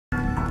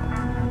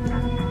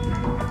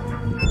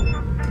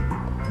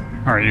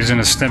Alright, using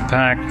a stim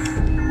pack.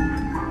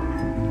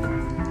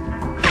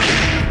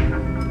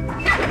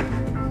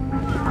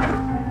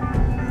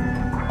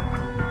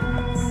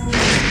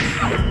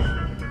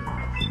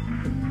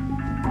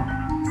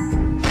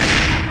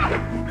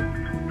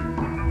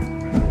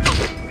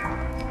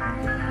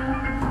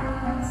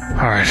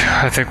 Alright,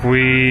 I think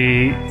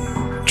we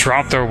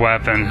dropped our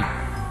weapon.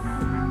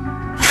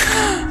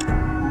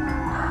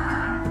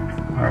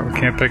 Alright, we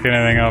can't pick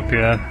anything up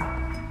yet.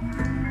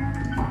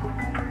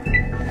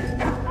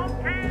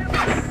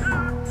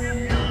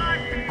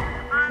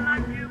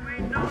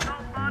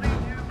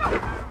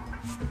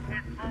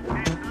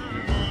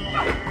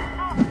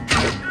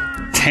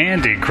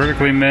 Tandy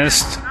critically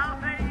missed.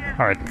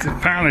 Alright,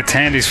 apparently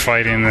Tandy's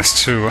fighting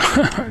this too.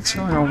 I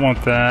really don't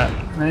want that.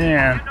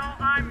 Man.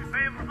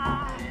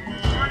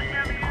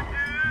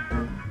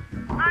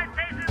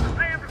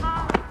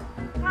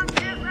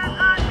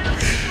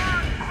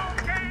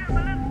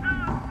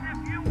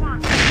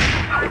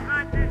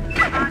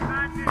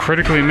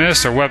 Critically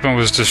missed, our weapon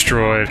was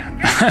destroyed.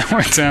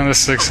 We're down to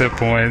 6 hit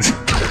points.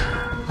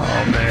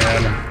 Oh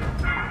man.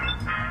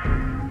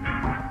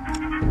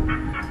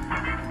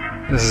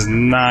 This is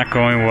not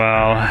going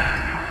well.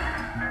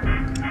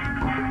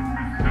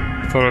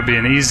 Thought it would be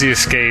an easy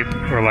escape,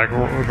 or like,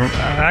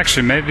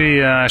 actually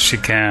maybe she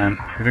can.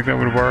 You think that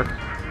would work?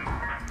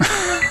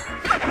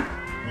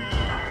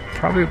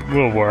 Probably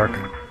will work,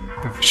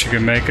 if she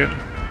can make it.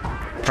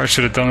 Probably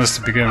should have done this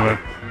to begin with,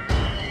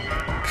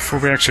 before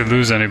we actually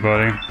lose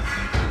anybody.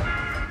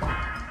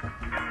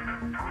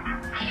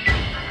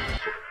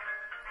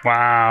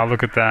 Wow,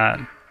 look at that.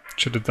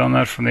 Should have done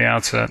that from the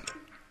outset.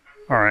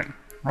 Alright,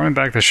 running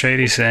back to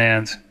Shady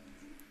Sands.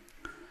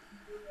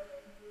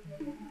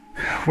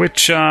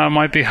 Which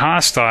might be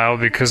hostile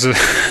because of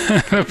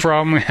the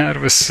problem we had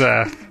with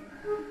Seth.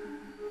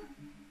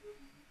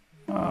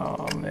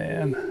 Oh,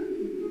 man.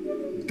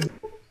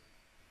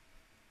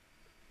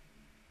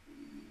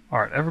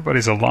 Alright,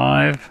 everybody's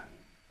alive.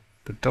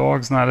 The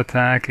dog's not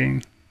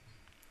attacking.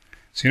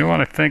 So you know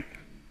what I think?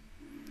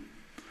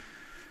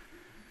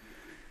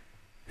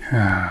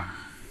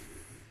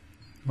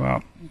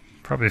 Well,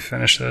 probably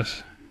finish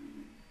this.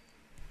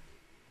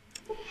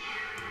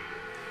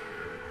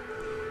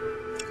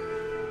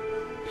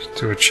 Just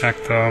do a check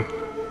though.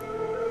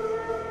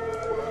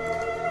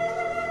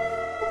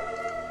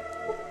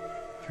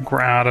 I think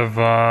we're out of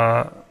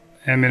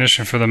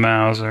ammunition for the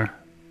Mauser.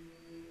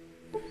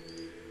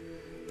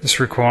 This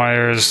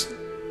requires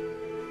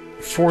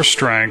 4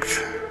 strength.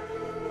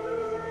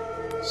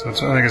 So I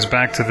think it's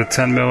back to the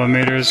 10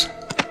 millimeters.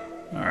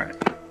 Alright.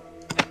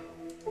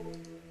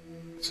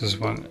 This is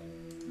one.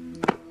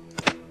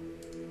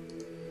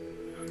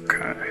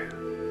 Okay.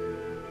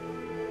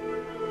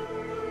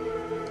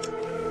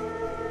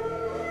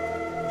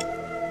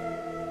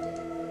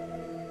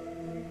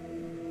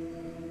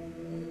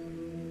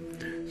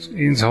 So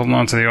Ian's holding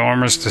on to the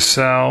armors to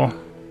sell.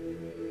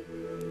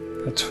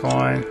 That's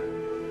fine.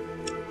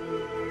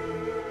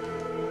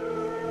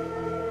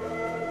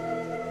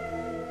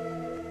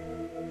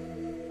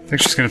 I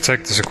think she's going to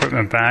take this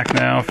equipment back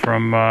now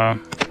from...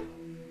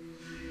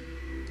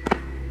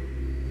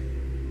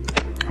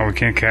 Oh, we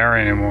can't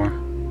carry anymore.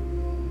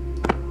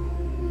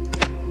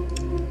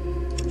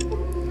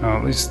 Oh,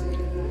 at least...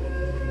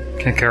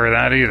 Can't carry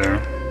that either.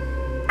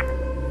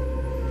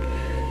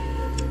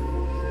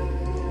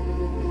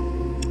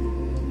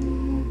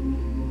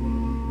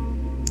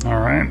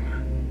 Alright.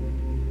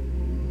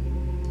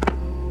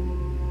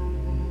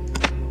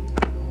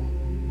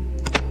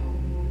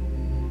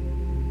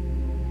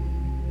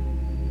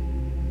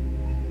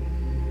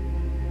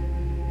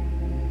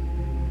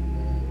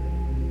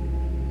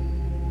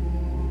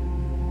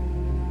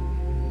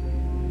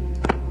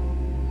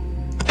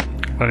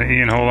 Letting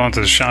Ian hold on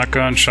to the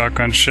shotgun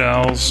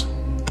shells,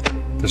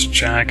 this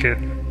jacket.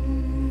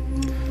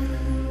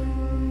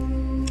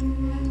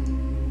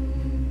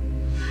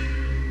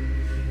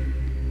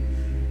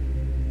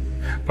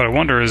 But I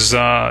wonder, is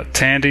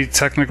Tandy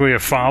technically a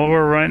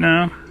follower right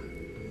now?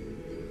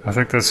 I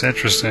think that's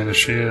interesting if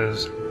she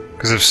is.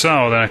 Because if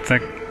so, then I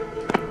think,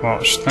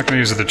 well, she's not going to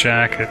use the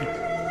jacket.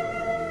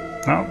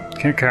 No,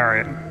 can't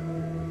carry it.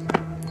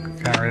 Can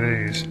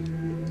carry these.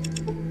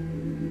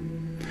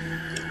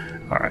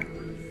 Alright.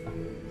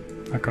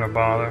 Not gonna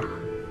bother.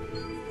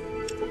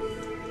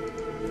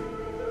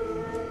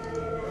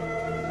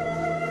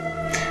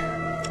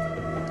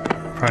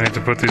 Probably need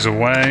to put these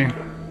away.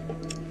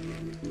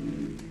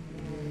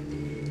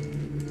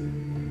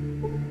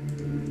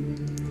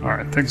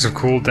 Alright, things have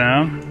cooled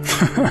down.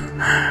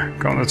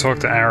 Going to talk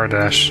to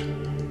Aradesh.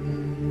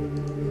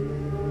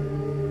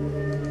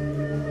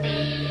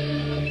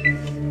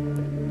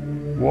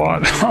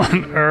 What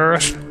on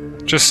earth?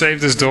 Just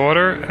saved his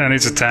daughter and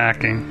he's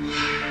attacking.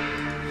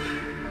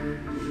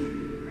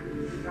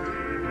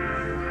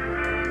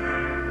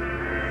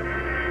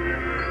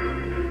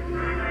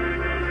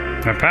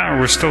 Apparently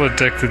we're still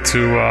addicted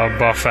to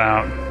buff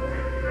out.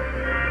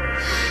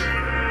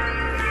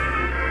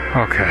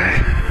 Okay.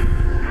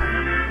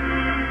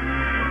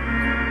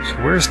 So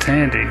where's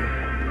Tandy?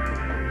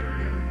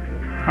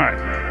 Alright.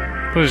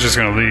 Lily's just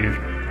gonna leave.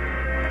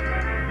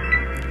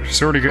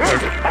 She's already good.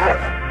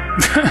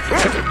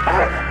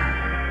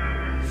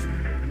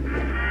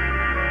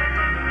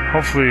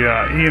 Hopefully,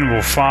 Ian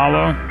will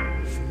follow.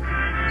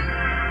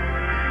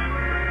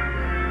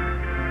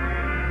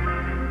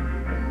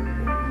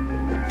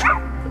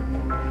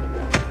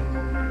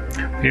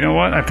 You know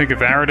what? I think if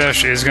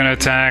Aradesh is going to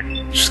attack,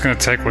 she's going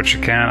to take what she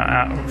can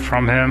out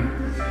from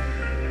him.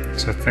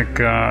 So I think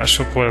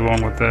she'll play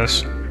along with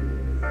this.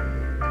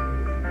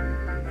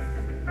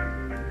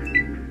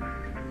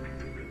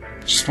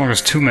 Just as long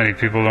as too many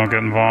people don't get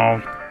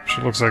involved.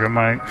 She looks like it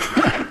might.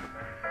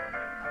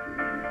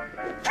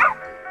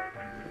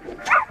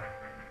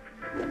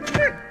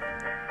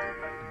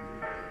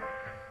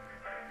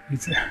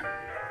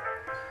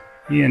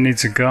 Ian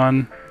needs a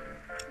gun.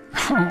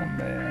 Oh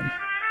man.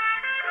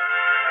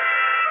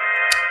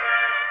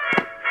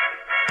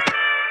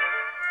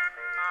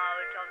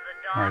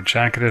 Alright,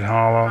 jacketed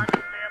hollow.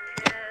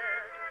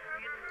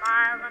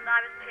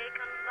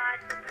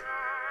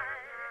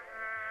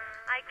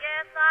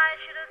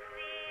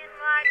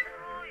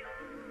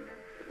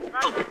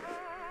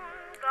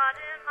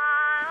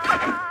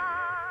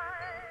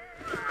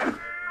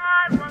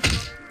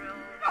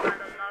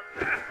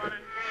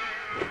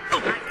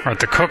 Alright,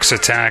 the cook's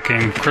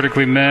attacking.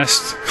 Critically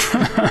missed.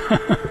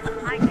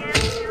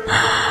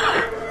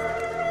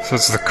 So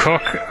it's the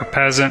cook, a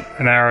peasant,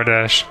 and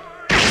Aradesh.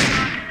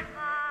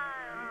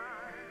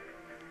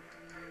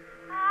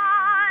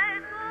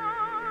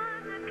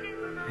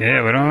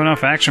 Yeah, we don't have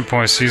enough action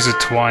points to use it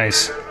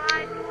twice.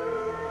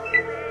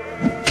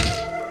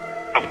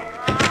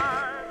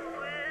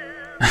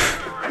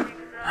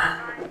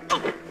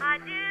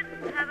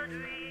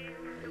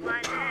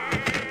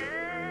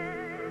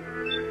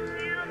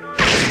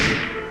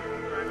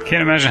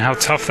 Can't imagine how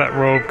tough that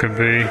robe could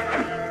be.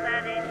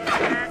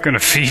 Gonna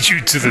feed you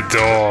to the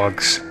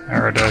dogs,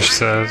 Aradesh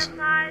says.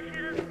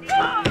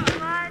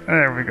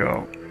 There we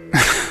go.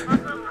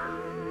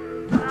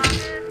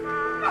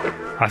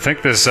 I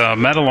think this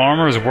metal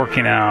armor is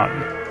working out.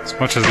 As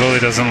much as Lily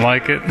doesn't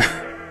like it.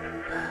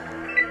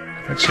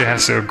 I think she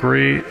has to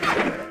agree.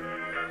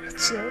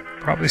 It's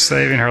probably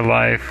saving her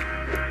life.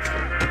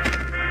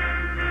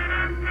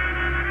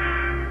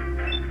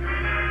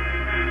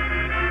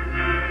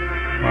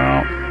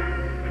 Well,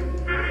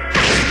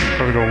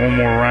 probably go one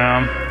more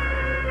round.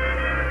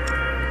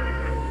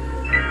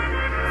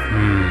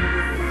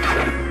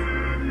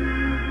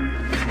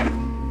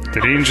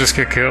 Did Ian just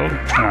get killed?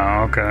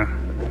 No, okay.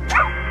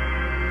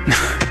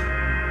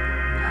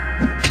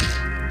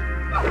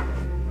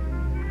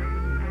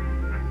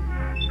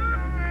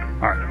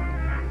 Alright.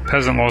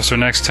 Peasant lost her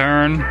next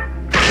turn.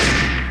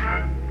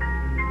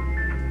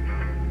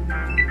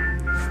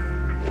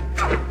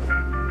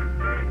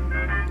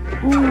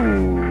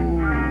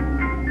 Ooh.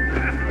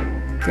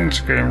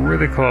 Things are getting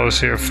really close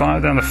here.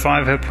 5 down to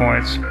 5 hit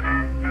points.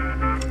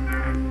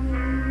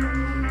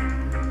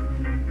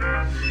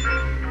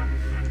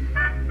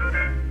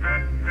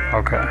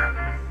 Okay.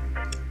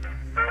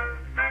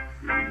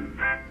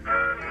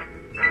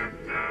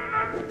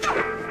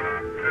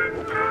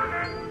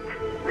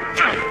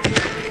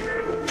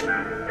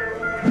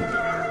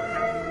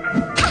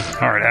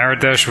 Alright,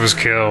 Aradesh was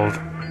killed.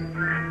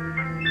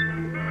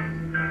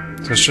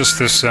 So it's just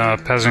this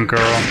peasant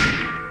girl.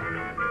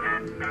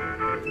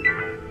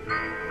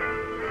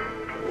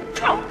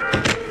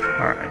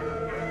 Alright.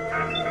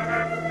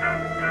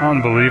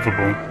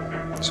 Unbelievable.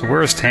 So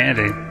where's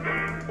Tandy?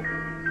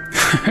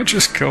 I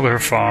just killed her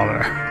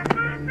father.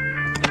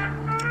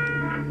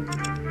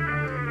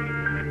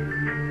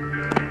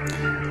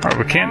 Alright,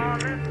 we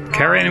can't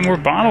carry any more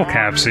bottle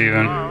caps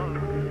even.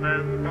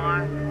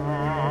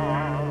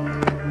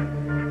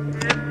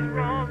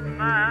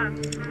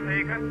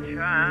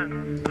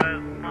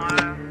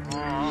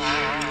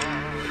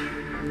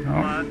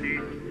 Oh.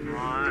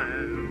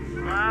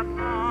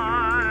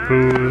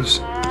 Booze.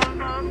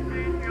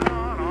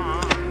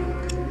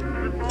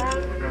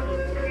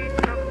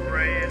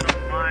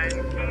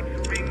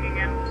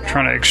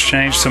 Trying to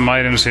exchange some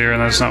items here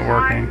and that's not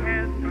working.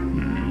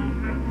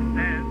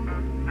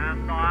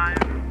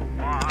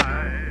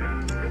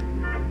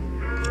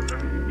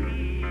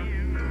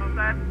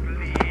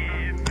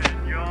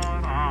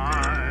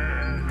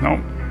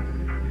 Nope.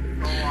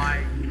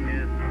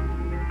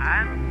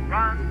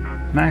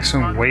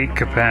 Maximum weight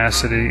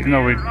capacity.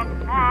 No, we.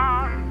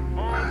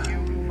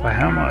 By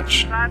how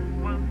much?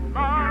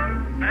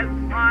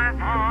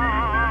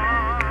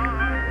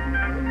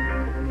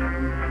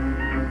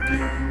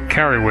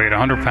 Carry weight,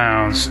 100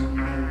 pounds.